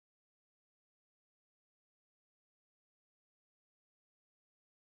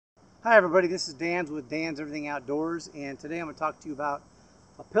Hi everybody, this is Dan's with Dan's Everything Outdoors, and today I'm going to talk to you about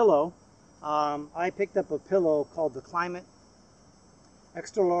a pillow. I picked up a pillow called the Klymit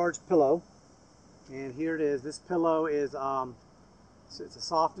extra large pillow, and here it is. This pillow is it's a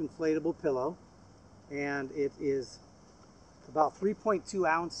soft inflatable pillow, and it is about 3.2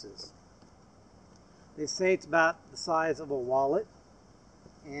 ounces. They say it's about the size of a wallet,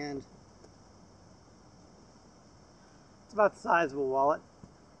 and it's about the size of a wallet.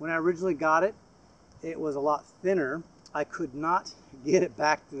 When I originally got it, it was a lot thinner. I could not get it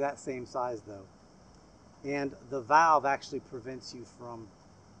back to that same size though. And the valve actually prevents you from,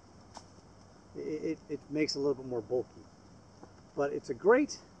 it makes it a little bit more bulky. But it's a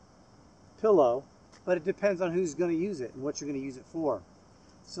great pillow, but it depends on who's going to use it and what you're going to use it for.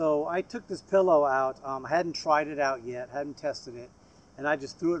 So I took this pillow out. I hadn't tried it out yet, hadn't tested it, and I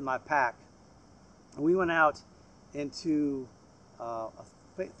just threw it in my pack. And we went out into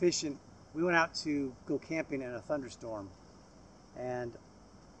fishing. We went out to go camping in a thunderstorm, and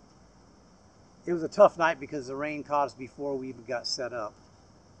it was a tough night because the rain caught us before we even got set up.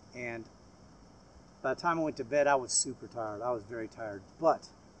 And by the time I went to bed, I was super tired. I was very tired, but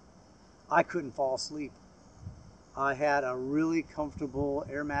I couldn't fall asleep. I had a really comfortable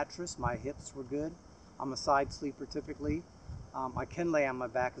air mattress. My hips were good. I'm a side sleeper typically. I can lay on my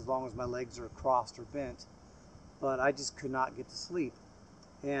back as long as my legs are crossed or bent, but I just could not get to sleep.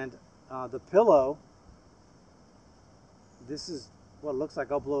 And the pillow, this is what it looks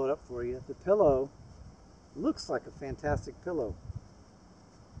like. I'll blow it up for you. The pillow looks like a fantastic pillow.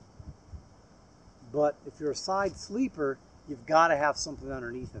 But if you're a side sleeper, you've got to have something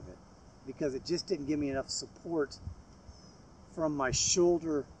underneath of it, because it just didn't give me enough support from my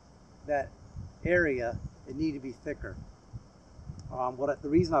shoulder, that area. It needed to be thicker. The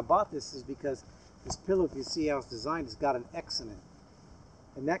reason I bought this is because this pillow, if you see how it's designed, it's got an X in it.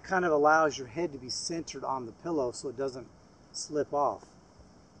 And that kind of allows your head to be centered on the pillow so it doesn't slip off.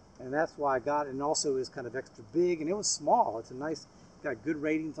 And that's why I got it. And also is kind of extra big, and it was small. It's a nice, got good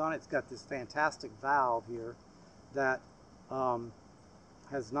ratings on it. It's got this fantastic valve here that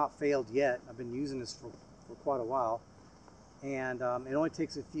has not failed yet. I've been using this for quite a while. And it only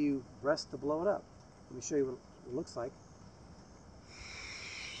takes a few breaths to blow it up. Let me show you what it looks like.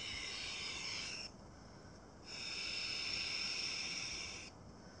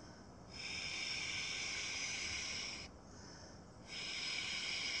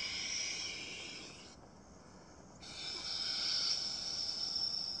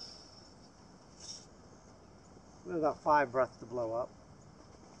 About 5 breaths to blow up.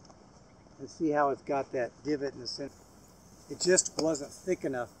 And see how it's got that divot in the center. It just wasn't thick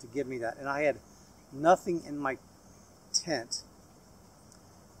enough to give me that. And I had nothing in my tent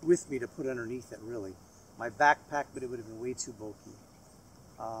with me to put underneath it, really. My backpack, but it would have been way too bulky.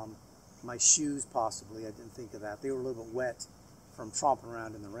 My shoes, possibly. I didn't think of that. They were a little bit wet from tromping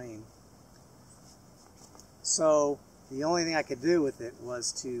around in the rain. So the only thing I could do with it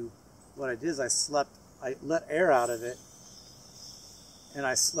was what I did is I let air out of it, and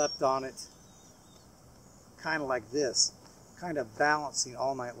I slept on it kind of like this, kind of balancing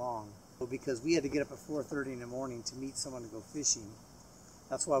all night long. Because we had to get up at 4:30 in the morning to meet someone to go fishing.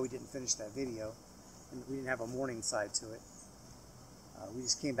 That's why we didn't finish that video, and we didn't have a morning side to it. We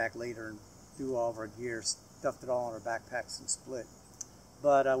just came back later and threw all of our gear, stuffed it all in our backpacks and split.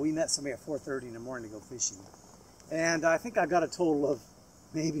 But we met somebody at 4:30 in the morning to go fishing. And I think I got a total of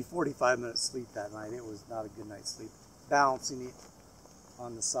maybe 45 minutes sleep that night. It was not a good night's sleep. Balancing it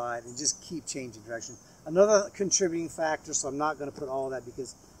on the side and just keep changing direction. Another contributing factor, so I'm not going to put all of that,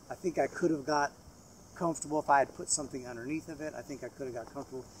 because I think I could have got comfortable if I had put something underneath of it. I think I could have got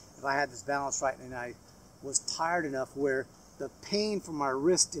comfortable if I had this balance right, and I was tired enough where the pain from my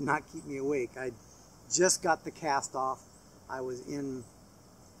wrist did not keep me awake. I just got the cast off. I was in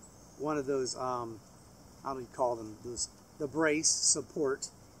one of those, how do you call them, the brace support,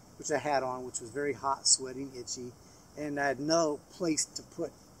 which I had on, which was very hot, sweating, itchy, and I had no place to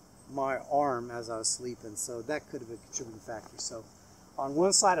put my arm as I was sleeping, so that could have been a contributing factor. So on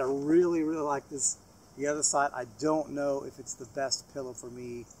one side, I really, really like this. The other side, I don't know if it's the best pillow for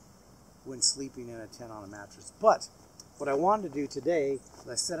me when sleeping in a tent on a mattress. But what I wanted to do today, as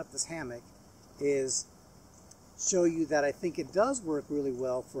I set up this hammock, is show you that I think it does work really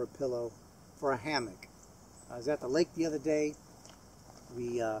well for a pillow, for a hammock. I was at the lake the other day.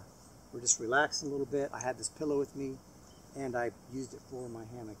 We were just relaxing a little bit. I had this pillow with me, and I used it for my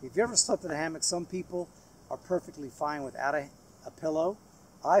hammock. If you ever slept in a hammock, some people are perfectly fine without a pillow.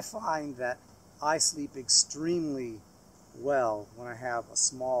 I find that I sleep extremely well when I have a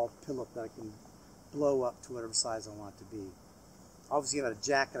small pillow that I can blow up to whatever size I want it to be. Obviously, if I had a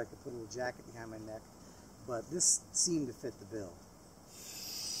jacket, I could put a little jacket behind my neck, but this seemed to fit the bill.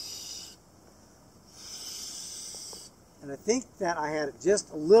 And I think that I had it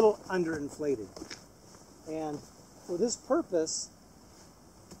just a little underinflated. And for this purpose,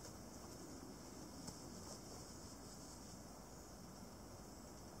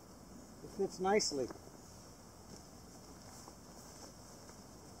 it fits nicely.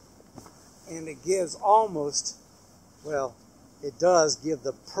 And it gives almost, well, it does give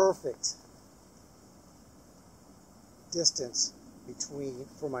the perfect distance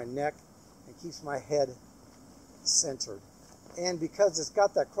for my neck and keeps my head centered. And because it's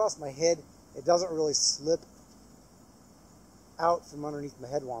got that across my head, it doesn't really slip out from underneath my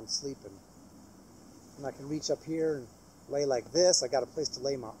head while I'm sleeping. And I can reach up here and lay like this. I got a place to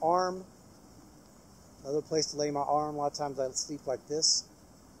lay my arm. Another place to lay my arm. A lot of times I sleep like this.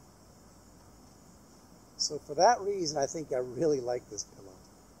 So for that reason, I think I really like this pillow.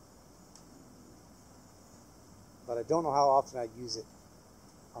 But I don't know how often I'd use it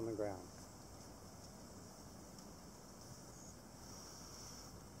on the ground.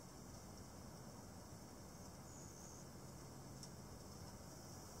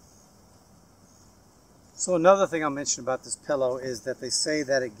 So another thing I'll mention about this pillow is that they say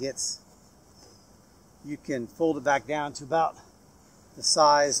that you can fold it back down to about the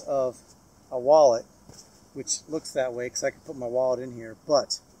size of a wallet, which looks that way because I can put my wallet in here,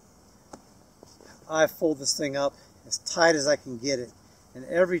 but I fold this thing up as tight as I can get it, and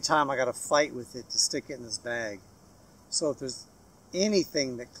every time I got to fight with it to stick it in this bag. So if there's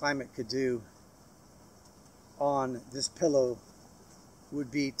anything that Klymit could do on this pillow would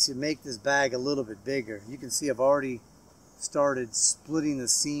be to make this bag a little bit bigger. You can see I've already started splitting the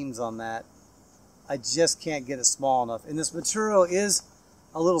seams on that. I just can't get it small enough. And this material is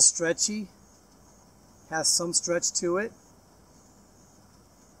a little stretchy, has some stretch to it,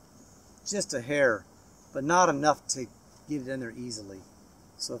 just a hair, but not enough to get it in there easily.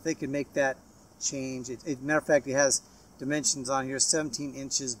 So if they could make that change, matter of fact, it has dimensions on here, 17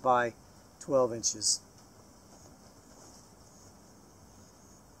 inches by 12 inches.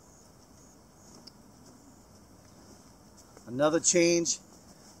 Another change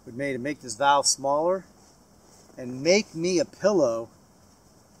would be to make this valve smaller and make me a pillow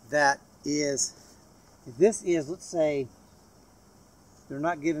that is, if this is, let's say, they're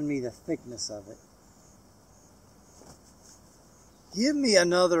not giving me the thickness of it. Give me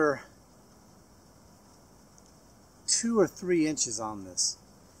another 2 or 3 inches on this.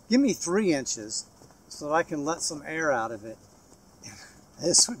 Give me 3 inches so that I can let some air out of it.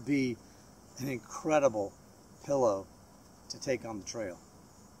 This would be an incredible pillow to take on the trail.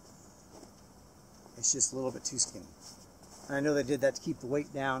 It's just a little bit too skinny. And I know they did that to keep the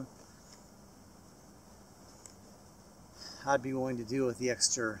weight down. I'd be willing to deal with the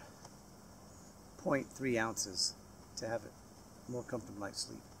extra 0.3 ounces to have it more comfortable night's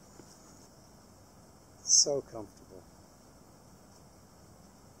sleep. So comfortable.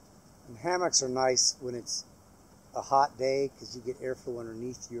 And hammocks are nice when it's a hot day because you get airflow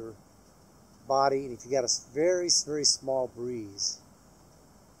underneath your body, and if you got a very, very small breeze,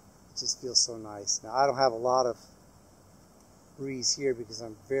 it just feels so nice. Now, I don't have a lot of breeze here because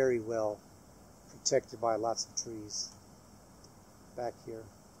I'm very well protected by lots of trees back here.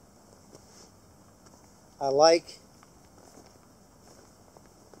 I like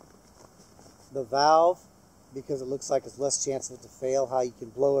the valve because it looks like it's less chance of it to fail, how you can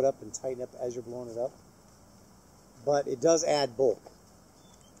blow it up and tighten up as you're blowing it up. But it does add bulk.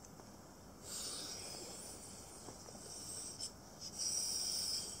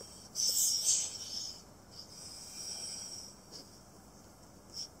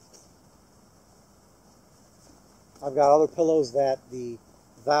 I've got other pillows that the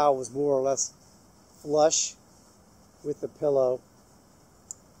valve was more or less flush with the pillow,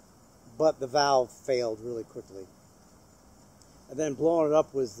 but the valve failed really quickly. And then blowing it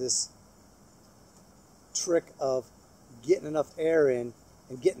up was this trick of getting enough air in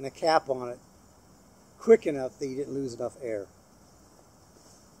and getting the cap on it quick enough that you didn't lose enough air.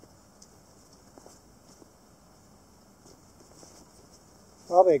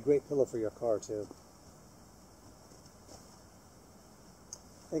 Probably a great pillow for your car too.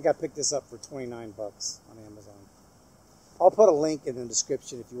 I think I picked this up for 29 bucks on Amazon. I'll put a link in the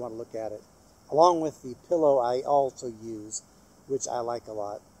description if you want to look at it, along with the pillow I also use, which I like a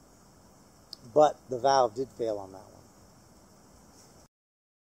lot. But the valve did fail on that one.